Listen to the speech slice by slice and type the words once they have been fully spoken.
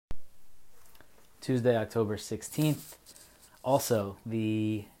Tuesday, October 16th. Also,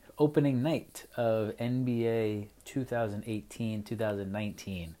 the opening night of NBA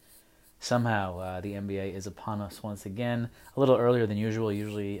 2018-2019. Somehow, the NBA is upon us once again, a little earlier than usual.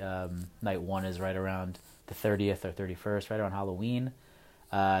 Usually, night one is right around the 30th or 31st, right around Halloween.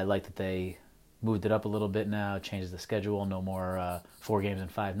 I like that they moved it up a little bit now, changed the schedule, no more 4 games in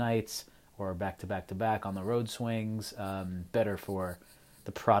 5 nights, or back-to-back-to-back on the road swings. Better for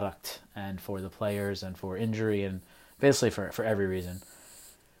the product and for the players and for injury and basically for every reason.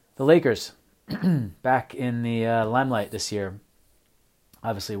 The Lakers, back in the limelight this year.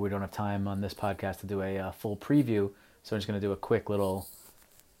 Obviously, we don't have time on this podcast to do a full preview, so I'm just going to do a quick little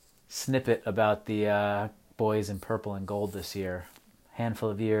snippet about the boys in purple and gold this year. Handful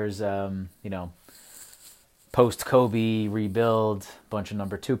of years, post-Kobe rebuild, bunch of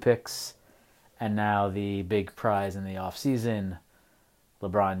number 2 picks, and now the big prize in the offseason,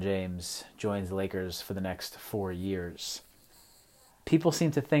 LeBron James joins the Lakers for the next 4 years. People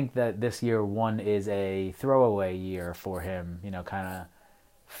seem to think that this year one is a throwaway year for him, kind of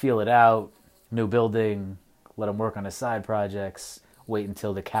feel it out, new building, let him work on his side projects, wait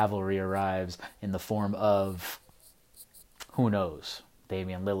until the cavalry arrives in the form of, who knows,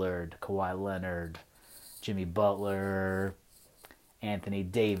 Damian Lillard, Kawhi Leonard, Jimmy Butler, Anthony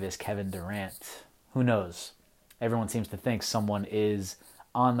Davis, Kevin Durant. Who knows? Everyone seems to think someone is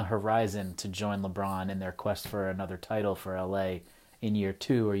on the horizon to join LeBron in their quest for another title for LA in year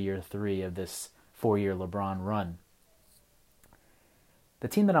 2 or year 3 of this 4-year LeBron run. The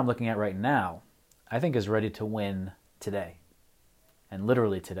team that I'm looking at right now, I think is ready to win today. And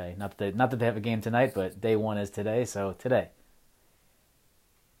literally today. Not that they have a game tonight, but day 1 is today, so today.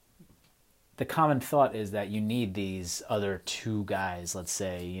 The common thought is that you need these other 2 guys, let's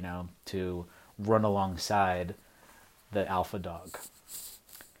say, to run alongside the alpha dog.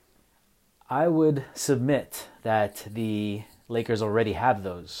 I would submit that the Lakers already have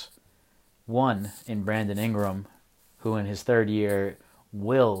those. One in Brandon Ingram, who in his 3rd year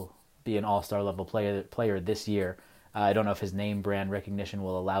will be an all-star level player this year. I don't know if his name brand recognition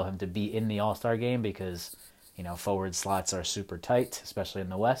will allow him to be in the all-star game because, forward slots are super tight, especially in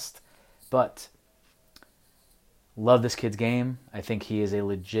the West. But love this kid's game. I think he is a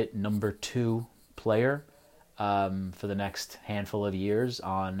legit number 2 player for the next handful of years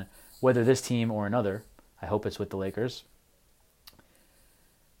on whether this team or another. I hope it's with the Lakers.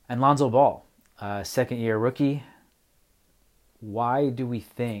 And Lonzo Ball, 2nd-year rookie. Why do we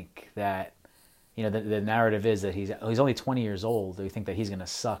think that, the narrative is that he's only 20 years old. We think that he's going to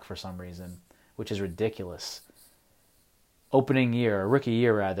suck for some reason, which is ridiculous. Rookie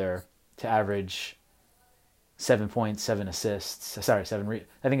year rather, to average 7 points, 7 assists. I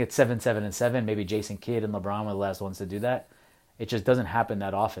think it's 7, 7, and 7. Maybe Jason Kidd and LeBron were the last ones to do that. It just doesn't happen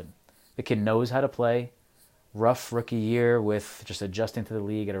that often. The kid knows how to play. Rough rookie year with just adjusting to the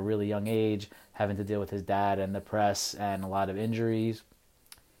league at a really young age, having to deal with his dad and the press and a lot of injuries.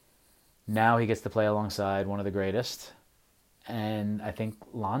 Now he gets to play alongside one of the greatest. And I think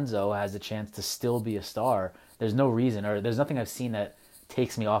Lonzo has a chance to still be a star. There's no reason, or there's nothing I've seen that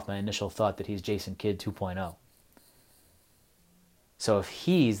takes me off my initial thought that he's Jason Kidd 2.0. So if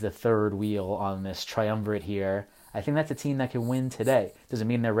he's the 3rd wheel on this triumvirate here, I think that's a team that can win today. Does it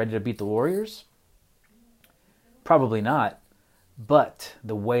mean they're ready to beat the Warriors? Probably not. But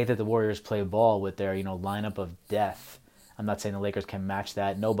the way that the Warriors play ball with their, lineup of death, I'm not saying the Lakers can match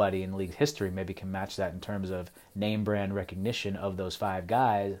that. Nobody in league history maybe can match that in terms of name brand recognition of those 5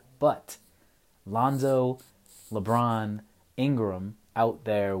 guys. But Lonzo, LeBron, Ingram out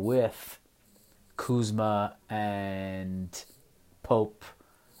there with Kuzma and Pope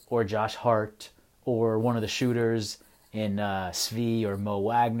or Josh Hart or one of the shooters in Svi or Mo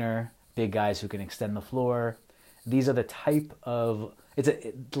Wagner, big guys who can extend the floor. These are the type of...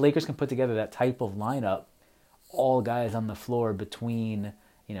 the Lakers can put together that type of lineup, all guys on the floor between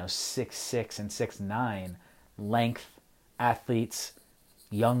 6'6" and 6'9", length, athletes,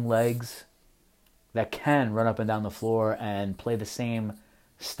 young legs that can run up and down the floor and play the same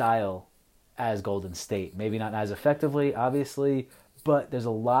style as Golden State. Maybe not as effectively, obviously, but there's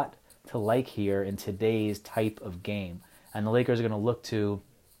a lot to like here in today's type of game. And the Lakers are going to look to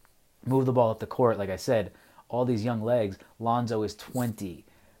move the ball up the court. Like I said, all these young legs. Lonzo is 20.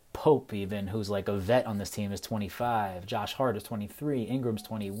 Pope, even, who's like a vet on this team, is 25. Josh Hart is 23. Ingram's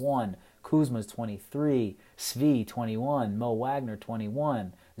 21. Kuzma's 23. Svi, 21. Mo Wagner,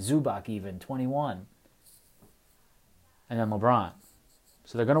 21. Zubac, even, 21. And then LeBron.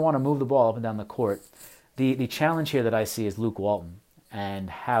 So they're going to want to move the ball up and down the court. The challenge here that I see is Luke Walton. And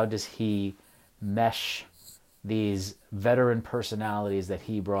how does he mesh these veteran personalities that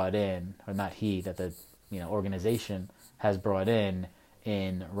he brought in, or not he, that the organization has brought in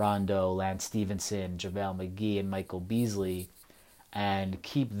Rondo, Lance Stevenson, JaVale McGee, and Michael Beasley, and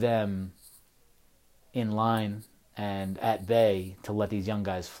keep them in line and at bay to let these young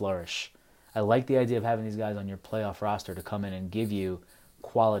guys flourish. I like the idea of having these guys on your playoff roster to come in and give you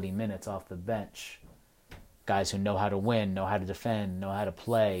quality minutes off the bench. Guys who know how to win, know how to defend, know how to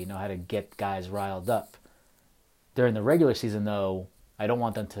play, know how to get guys riled up. During the regular season, though, I don't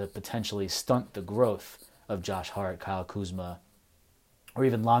want them to potentially stunt the growth of Josh Hart, Kyle Kuzma, or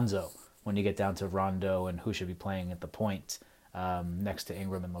even Lonzo when you get down to Rondo and who should be playing at the point next to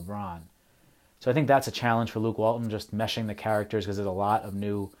Ingram and LeBron. So I think that's a challenge for Luke Walton, just meshing the characters, because there's a lot of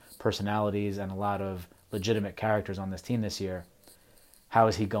new personalities and a lot of legitimate characters on this team this year. How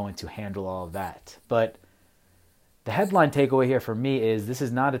is he going to handle all of that? But the headline takeaway here for me is this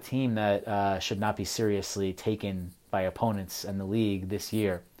is not a team that should not be seriously taken by opponents in the league this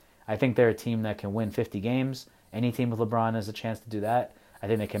year. I think they're a team that can win 50 games. Any team with LeBron has a chance to do that. I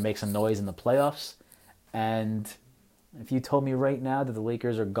think they can make some noise in the playoffs. And if you told me right now that the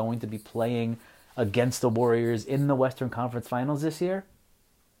Lakers are going to be playing against the Warriors in the Western Conference Finals this year,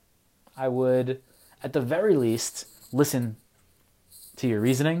 I would, at the very least, listen to your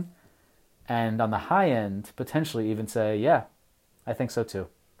reasoning. And on the high end, potentially even say, yeah, I think so too.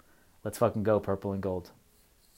 Let's fucking go, purple and gold.